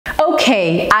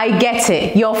Okay, I get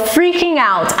it. You're freaking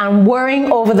out and worrying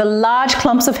over the large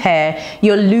clumps of hair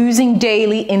you're losing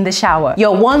daily in the shower.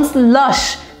 Your once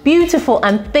lush, beautiful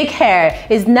and thick hair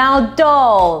is now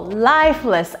dull,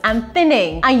 lifeless and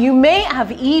thinning, and you may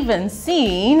have even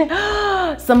seen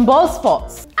some bald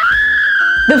spots.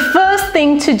 The first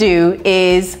thing to do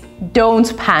is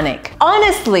don't panic.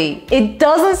 Honestly, it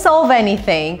doesn't solve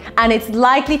anything and it's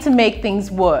likely to make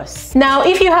things worse. Now,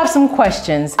 if you have some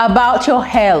questions about your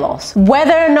hair loss,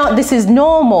 whether or not this is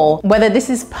normal, whether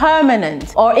this is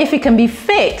permanent, or if it can be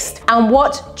fixed, and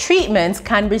what treatments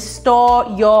can restore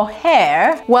your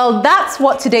hair, well, that's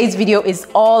what today's video is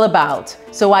all about.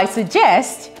 So I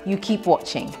suggest you keep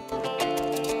watching.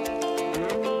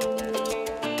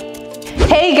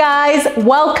 Hey guys,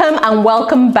 welcome and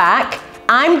welcome back.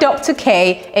 I'm Dr.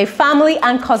 K, a family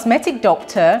and cosmetic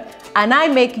doctor, and I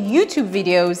make YouTube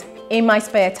videos in my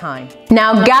spare time.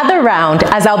 Now gather round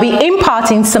as I'll be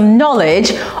imparting some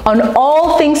knowledge on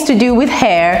all things to do with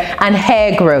hair and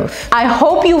hair growth. I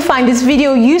hope you'll find this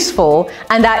video useful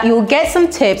and that you'll get some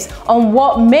tips on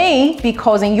what may be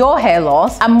causing your hair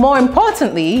loss, and more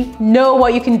importantly, know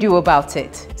what you can do about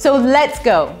it. So let's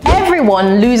go.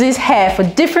 Everyone loses hair for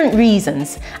different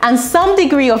reasons, and some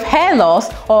degree of hair loss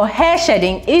or hair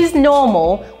shedding is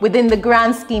normal within the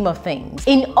grand scheme of things.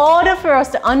 In order for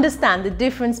us to understand the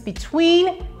difference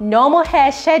between normal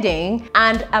hair shedding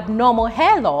and abnormal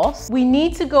hair loss, we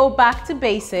need to go back to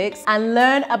basics and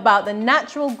learn about the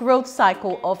natural growth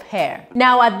cycle of hair.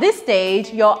 Now at this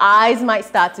stage, your eyes might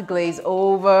start to glaze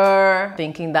over,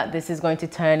 thinking that this is going to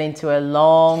turn into a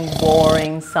long,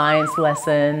 boring science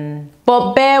lesson.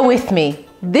 But bear with me.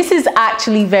 This is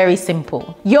actually very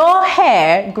simple. Your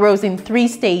hair grows in 3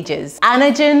 stages: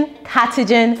 anagen,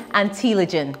 catagen, and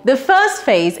telogen. The first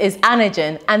phase is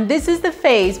anagen, and this is the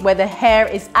phase where the hair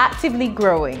is actively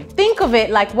growing. Think of it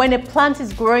like when a plant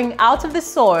is growing out of the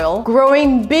soil,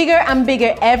 growing bigger and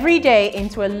bigger every day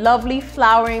into a lovely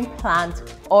flowering plant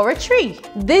or a tree.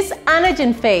 This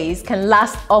anagen phase can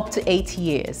last up to 8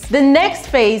 years. The next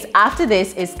phase after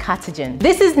this is catagen.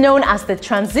 This is known as the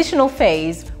transitional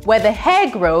phase, where the hair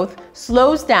growth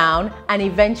slows down and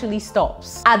eventually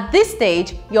stops. At this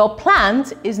stage, your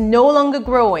plant is no longer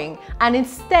growing and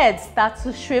instead starts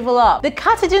to shrivel up. The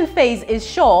catagen phase is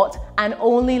short and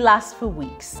only lasts for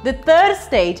weeks. The third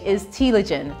stage is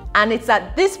telogen, and it's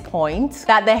at this point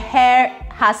that the hair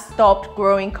has stopped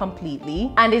growing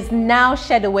completely and is now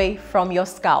shed away from your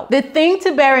scalp. The thing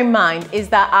to bear in mind is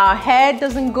that our hair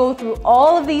doesn't go through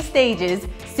all of these stages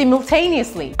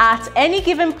simultaneously. At any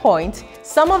given point,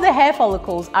 some of the hair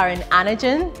follicles are in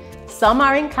anagen, some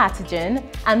are in catagen,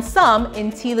 and some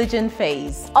in telogen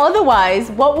phase. Otherwise,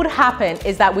 what would happen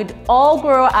is that we'd all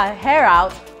grow our hair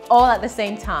out all at the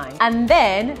same time, and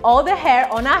then all the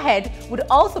hair on our head would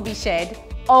also be shed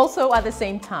also at the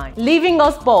same time, leaving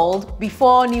us bald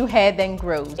before new hair then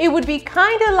grows. It would be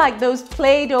kind of like those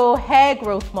Play-Doh hair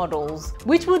growth models,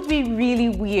 which would be really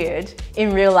weird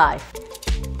in real life.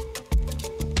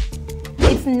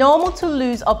 It's normal to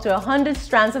lose up to 100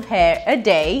 strands of hair a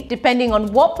day, depending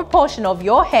on what proportion of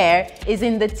your hair is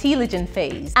in the telogen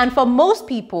phase. And for most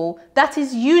people, that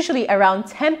is usually around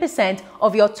 10%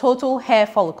 of your total hair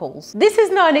follicles. This is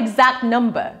not an exact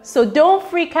number, so don't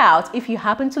freak out if you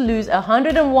happen to lose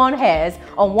 101 hairs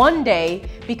on one day,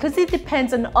 because it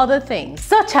depends on other things,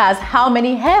 such as how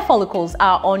many hair follicles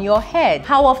are on your head,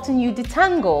 how often you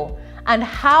detangle, and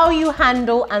how you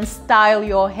handle and style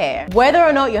your hair. Whether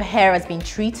or not your hair has been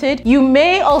treated, you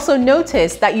may also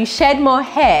notice that you shed more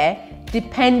hair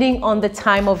depending on the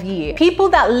time of year. People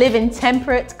that live in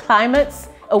temperate climates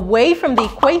away from the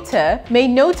equator may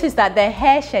notice that their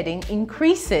hair shedding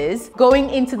increases going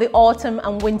into the autumn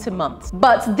and winter months.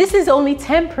 But this is only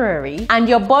temporary, and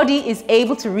your body is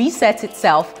able to reset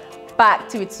itself back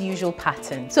to its usual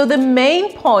pattern. So the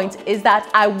main point is that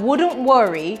I wouldn't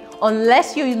worry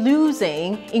unless you're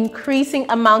losing increasing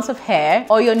amounts of hair,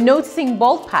 or you're noticing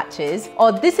bald patches,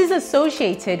 or this is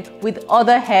associated with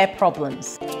other hair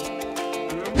problems.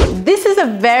 This is a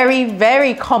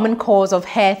very common cause of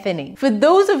hair thinning. For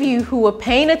those of you who were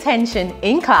paying attention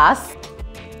in class,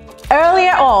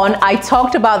 earlier on, I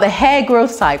talked about the hair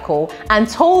growth cycle and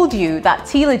told you that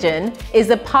telogen is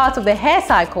a part of the hair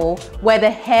cycle where the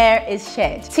hair is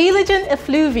shed. Telogen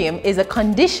effluvium is a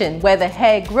condition where the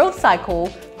hair growth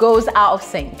cycle goes out of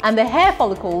sync and the hair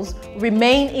follicles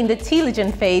remain in the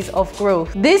telogen phase of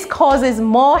growth. This causes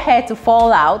more hair to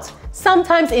fall out,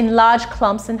 sometimes in large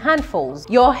clumps and handfuls.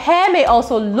 Your hair may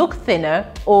also look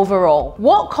thinner overall.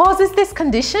 What causes this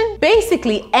condition?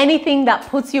 Basically anything that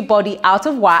puts your body out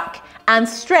of whack And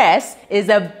stress is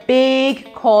a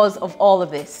big cause of all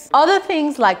of this. Other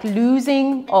things like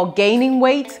losing or gaining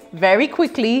weight very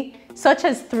quickly, such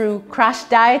as through crash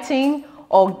dieting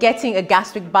or getting a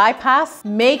gastric bypass,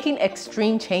 making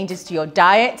extreme changes to your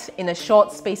diet in a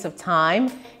short space of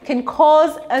time, can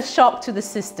cause a shock to the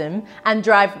system and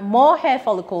drive more hair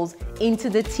follicles into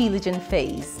the telogen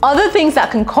phase. Other things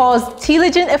that can cause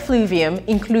telogen effluvium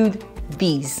include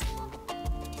these.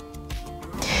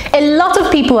 A lot of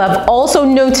people have also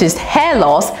noticed hair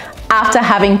loss after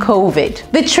having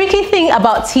COVID. The tricky thing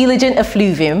about telogen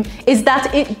effluvium is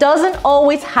that it doesn't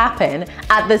always happen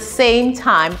at the same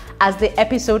time as the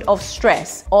episode of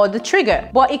stress or the trigger,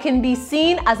 but it can be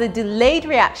seen as a delayed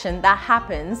reaction that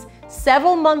happens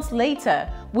several months later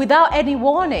without any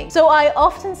warning. So I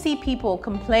often see people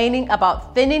complaining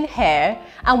about thinning hair,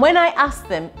 and when I ask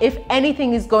them if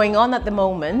anything is going on at the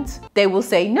moment, they will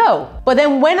say no. But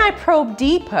then when I probe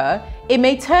deeper, it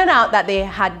may turn out that they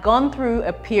had gone through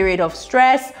a period of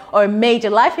stress or major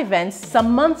life events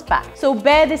some months back. So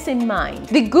bear this in mind.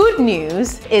 The good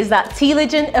news is that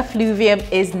telogen effluvium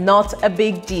is not a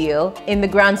big deal in the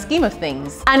grand scheme of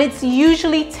things, and it's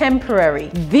usually temporary.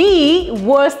 The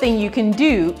worst thing you can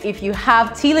do if you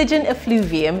have telogen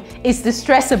effluvium is to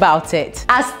stress about it.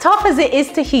 As tough as it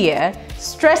is to hear,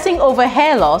 stressing over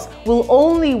hair loss will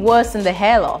only worsen the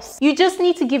hair loss. You just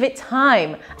need to give it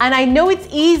time. And I know it's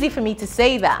easy for me to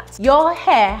say that. Your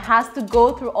hair has to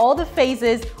go through all the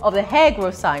phases of the hair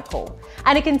growth cycle,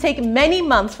 and it can take many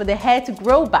months for the hair to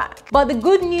grow back. But the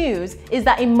good news is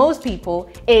that in most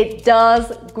people, it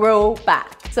does grow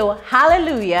back. So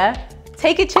hallelujah,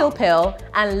 take a chill pill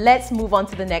and let's move on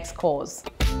to the next cause.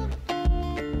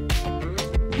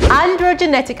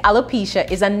 Androgenetic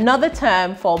alopecia is another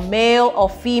term for male or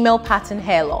female pattern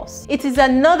hair loss. It is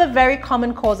another very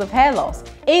common cause of hair loss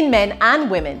in men and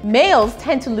women. Males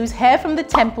tend to lose hair from the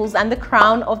temples and the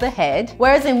crown of the head,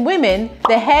 whereas in women,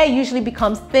 the hair usually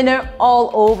becomes thinner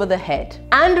all over the head.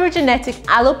 Androgenetic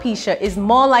alopecia is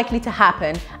more likely to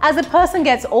happen as a person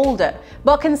gets older,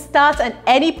 but can start at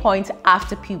any point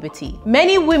after puberty.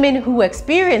 Many women who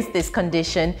experience this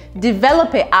condition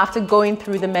develop it after going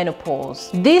through the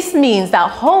menopause. This means that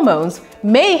hormones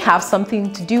may have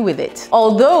something to do with it,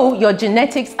 although your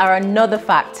genetics are another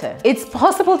factor. It's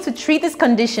possible to treat this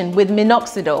condition with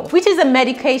minoxidil, which is a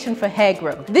medication for hair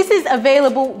growth. This is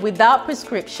available without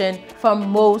prescription from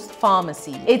most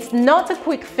pharmacies. It's not a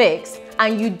quick fix,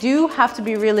 and you do have to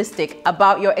be realistic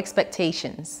about your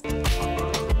expectations.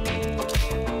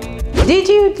 Did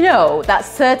you know that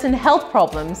certain health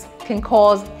problems can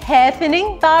cause hair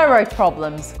thinning? Thyroid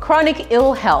problems, chronic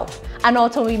ill health, and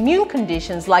autoimmune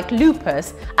conditions like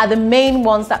lupus are the main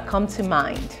ones that come to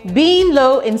mind. Being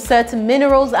low in certain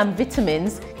minerals and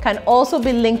vitamins can also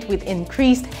be linked with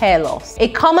increased hair loss. A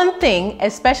common thing,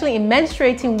 especially in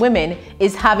menstruating women,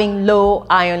 is having low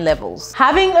iron levels.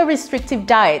 Having a restrictive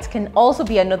diet can also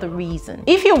be another reason.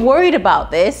 If you're worried about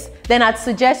this, then I'd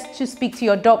suggest to speak to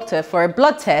your doctor for a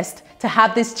blood test to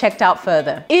have this checked out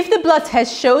further. If the blood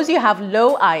test shows you have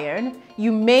low iron,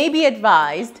 you may be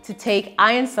advised to take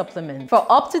iron supplements for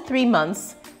up to 3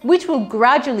 months, which will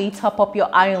gradually top up your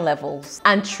iron levels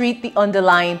and treat the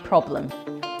underlying problem.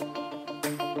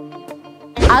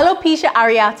 Alopecia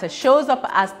areata shows up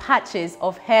as patches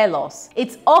of hair loss.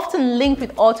 It's often linked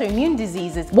with autoimmune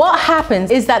diseases. What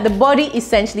happens is that the body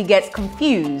essentially gets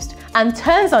confused and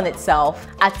turns on itself,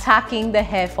 attacking the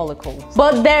hair follicles.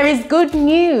 But there is good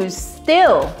news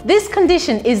still. This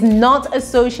condition is not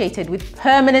associated with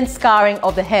permanent scarring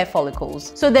of the hair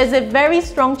follicles, so there's a very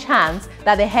strong chance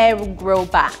that the hair will grow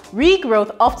back.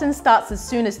 Regrowth often starts as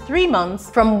soon as 3 months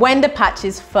from when the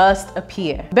patches first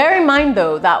appear. Bear in mind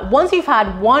though that once you've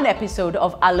had one episode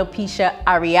of alopecia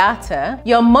areata,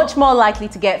 you're much more likely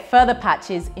to get further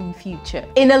patches in future.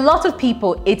 In a lot of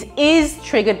people, it is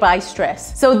triggered by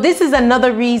stress, so this is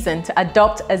another reason to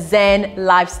adopt a Zen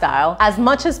lifestyle as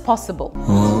much as possible.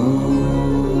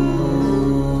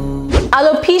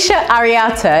 Alopecia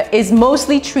areata is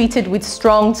mostly treated with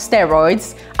strong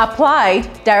steroids applied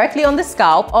directly on the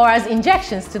scalp or as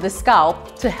injections to the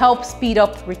scalp to help speed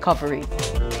up recovery.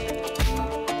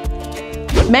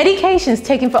 Medications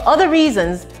taken for other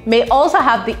reasons may also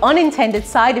have the unintended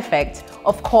side effect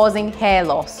of causing hair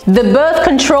loss. The birth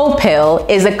control pill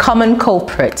is a common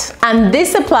culprit, and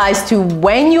this applies to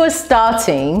when you are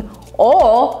starting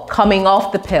or coming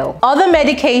off the pill. Other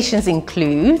medications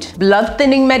include blood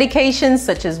thinning medications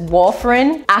such as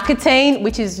warfarin, Accutane,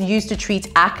 which is used to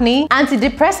treat acne,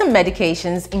 antidepressant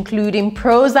medications including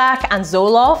Prozac and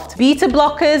Zoloft, beta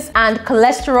blockers, and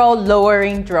cholesterol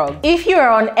lowering drugs. If you are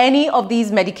on any of these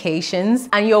medications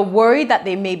and you're worried that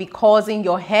they may be causing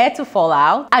your hair to fall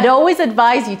out, I'd always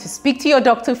advise you to speak to your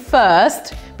doctor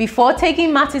first before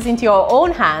taking matters into your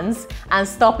own hands and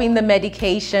stopping the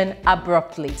medication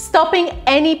abruptly. Stopping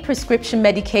any prescription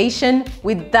medication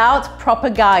without proper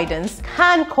guidance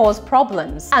can cause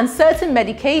problems. And certain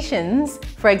medications,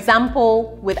 for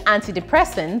example, with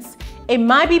antidepressants, it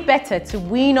might be better to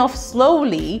wean off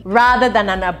slowly rather than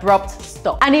an abrupt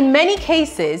stop. And in many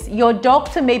cases, your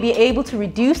doctor may be able to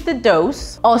reduce the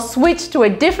dose or switch to a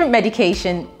different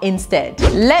medication instead.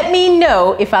 Let me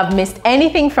know if I've missed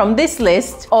anything from this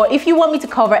list or if you want me to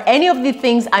cover any of the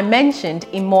things I mentioned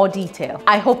in more detail.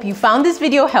 I hope you found this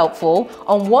video helpful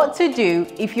on what to do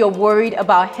if you're worried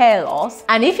about hair loss.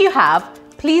 And if you have,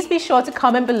 please be sure to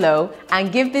comment below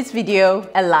and give this video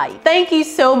a like. Thank you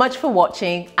so much for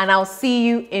watching, and I'll see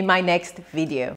you in my next video.